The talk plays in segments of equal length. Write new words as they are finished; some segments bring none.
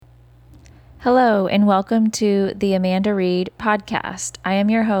Hello, and welcome to the Amanda Reed podcast. I am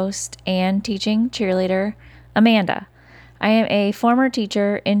your host and teaching cheerleader, Amanda. I am a former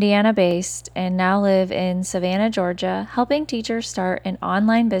teacher, Indiana based, and now live in Savannah, Georgia, helping teachers start an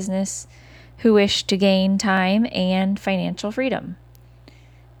online business who wish to gain time and financial freedom.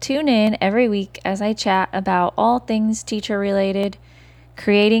 Tune in every week as I chat about all things teacher related,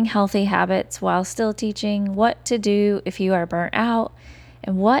 creating healthy habits while still teaching, what to do if you are burnt out,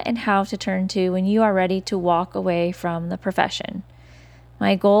 and what and how to turn to when you are ready to walk away from the profession.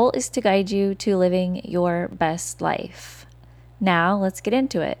 My goal is to guide you to living your best life. Now, let's get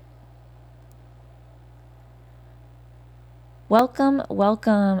into it. Welcome.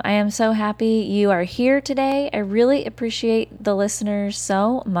 I am so happy you are here today. I really appreciate the listeners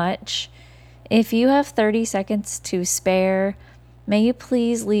so much. If you have 30 seconds to spare, may you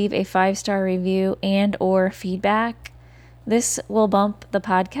please leave a 5-star review and or feedback. This will bump the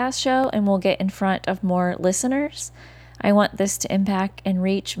podcast show and will get in front of more listeners. I want this to impact and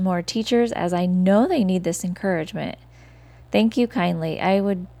reach more teachers as I know they need this encouragement. Thank you kindly. I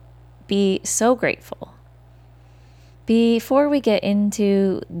would be so grateful. Before we get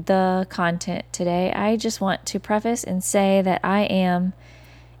into the content today, I just want to preface and say that I am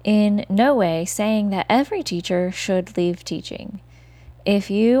in no way saying that every teacher should leave teaching.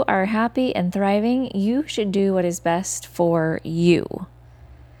 If you are happy and thriving, you should do what is best for you.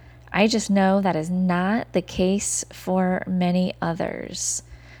 I just know that is not the case for many others.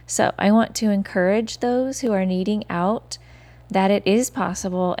 So I want to encourage those who are needing out that it is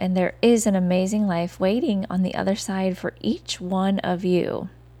possible and there is an amazing life waiting on the other side for each one of you.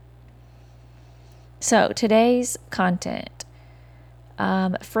 So today's content,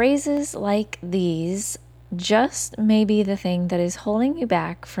 phrases like these just may be the thing that is holding you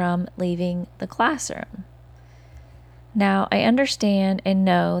back from leaving the classroom. Now, I understand and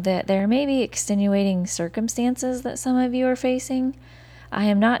know that there may be extenuating circumstances that some of you are facing. I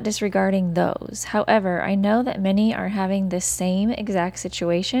am not disregarding those. However, I know that many are having this same exact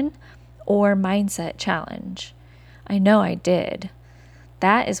situation or mindset challenge. I know I did.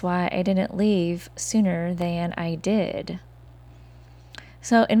 That is why I didn't leave sooner than I did.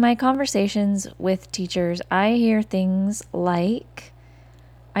 So in my conversations with teachers, I hear things like,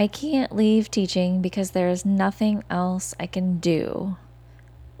 I can't leave teaching because there is nothing else I can do.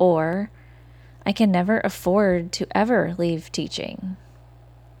 Or, I can never afford to ever leave teaching.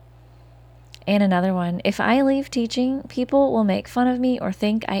 And another one, if I leave teaching, people will make fun of me or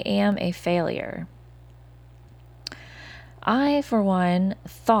think I am a failure. I, for one,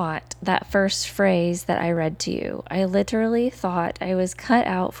 thought that first phrase that I read to you, I literally thought I was cut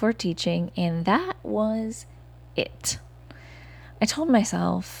out for teaching, and that was it. I told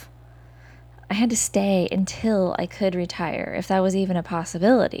myself I had to stay until I could retire, if that was even a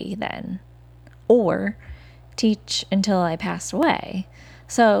possibility then, or teach until I passed away.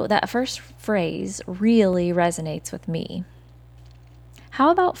 So that first phrase really resonates with me.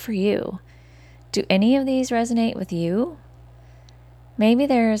 How about for you? Do any of these resonate with you? Maybe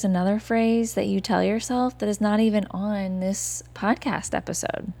there is another phrase that you tell yourself that is not even on this podcast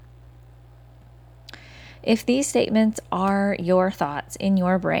episode. If these statements are your thoughts in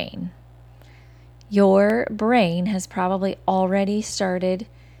your brain has probably already started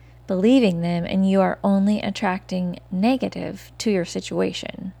believing them, and you are only attracting negative to your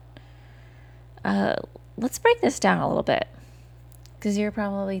situation. Let's break this down a little bit, because you're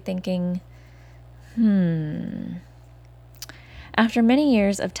probably thinking, After many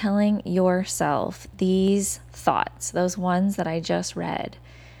years of telling yourself these thoughts, those ones that I just read,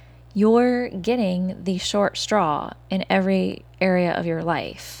 you're getting the short straw in every area of your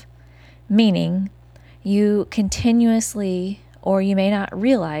life. Meaning, you continuously, or you may not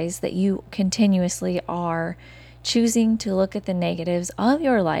realize that you continuously are choosing to look at the negatives of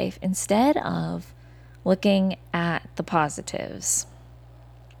your life instead of looking at the positives.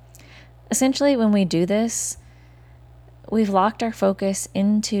 Essentially, when we do this, we've locked our focus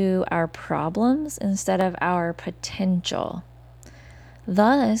into our problems instead of our potential.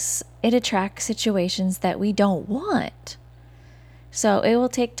 Thus, it attracts situations that we don't want. So it will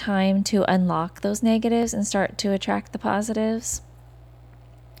take time to unlock those negatives and start to attract the positives.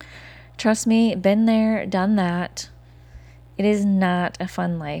 Trust me, been there, done that. It is not a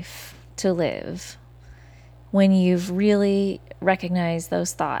fun life to live when you've really recognized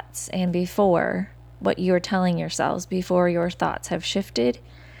those thoughts and before what you're telling yourselves, before your thoughts have shifted.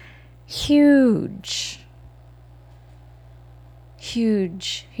 Huge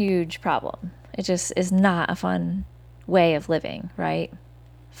problem. It just is not a fun way of living, right?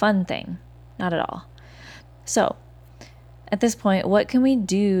 Fun thing, not at all. So at this point, what can we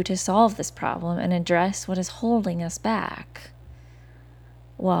do to solve this problem and address what is holding us back?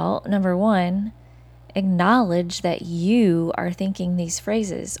 Well, number one, acknowledge that you are thinking these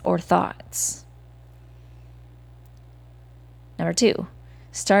phrases or thoughts. Number two,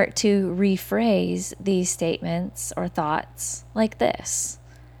 start to rephrase these statements or thoughts like this.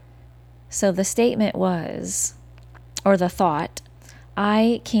 So the statement was, or the thought,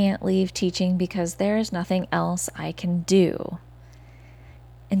 I can't leave teaching because there is nothing else I can do.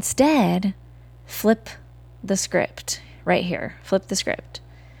 Instead, flip the script right here. Flip the script.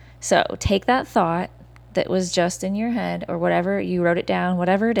 So take that thought that was just in your head or whatever, you wrote it down,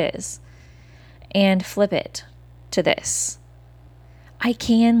 whatever it is, and flip it to this. I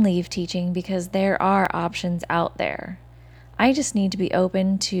can leave teaching because there are options out there. I just need to be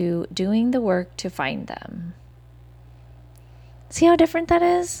open to doing the work to find them. See how different that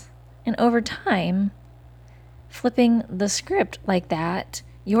is? And over time, flipping the script like that,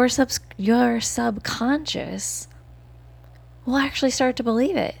 your subconscious will actually start to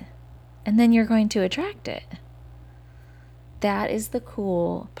believe it. And then you're going to attract it. That is the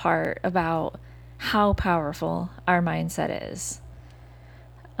cool part about how powerful our mindset is.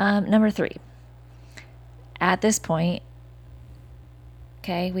 Number three, at this point,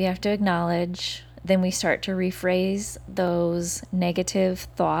 okay, we have to acknowledge, then we start to rephrase those negative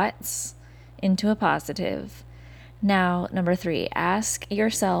thoughts into a positive. Now, number three, ask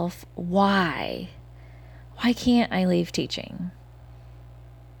yourself, why? Why can't I leave teaching?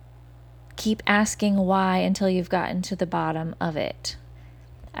 Keep asking why until you've gotten to the bottom of it.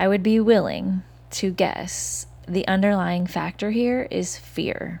 I would be willing to guess the underlying factor here is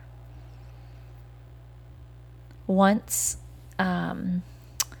fear. Once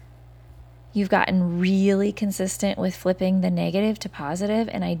you've gotten really consistent with flipping the negative to positive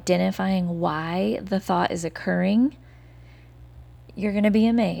and identifying why the thought is occurring, you're going to be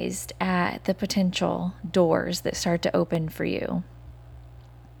amazed at the potential doors that start to open for you.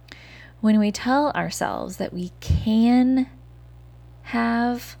 When we tell ourselves that we can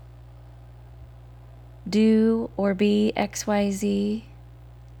have, do, or be XYZ,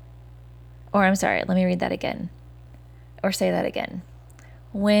 or I'm sorry, let me read that again, or say that again.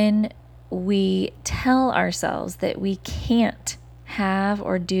 When we tell ourselves that we can't have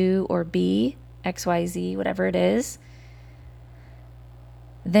or do or be XYZ, whatever it is,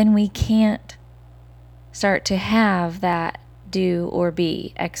 then we can't start to have that do or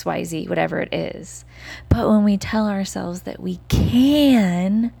be XYZ, whatever it is. But when we tell ourselves that we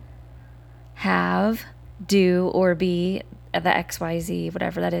can have, do, or be the XYZ,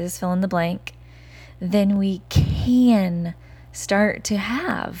 whatever that is, fill in the blank, then we can start to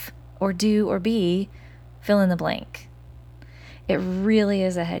have or do or be fill in the blank. It really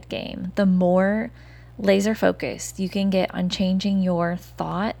is a head game. The more laser focused you can get on changing your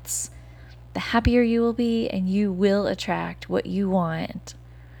thoughts, the happier you will be, and you will attract what you want,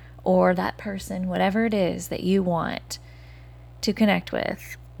 or that person, whatever it is that you want to connect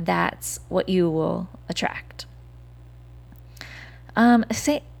with, that's what you will attract.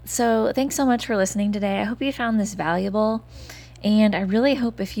 So thanks so much for listening today. I hope you found this valuable, and I really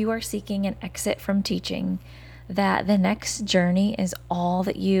hope if you are seeking an exit from teaching, that the next journey is all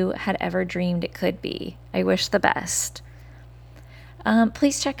that you had ever dreamed it could be. I wish the best.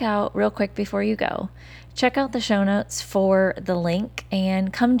 Please check out, real quick before you go, check out the show notes for the link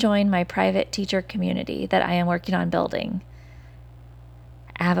and come join my private teacher community that I am working on building.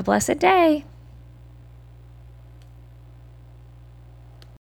 Have a blessed day.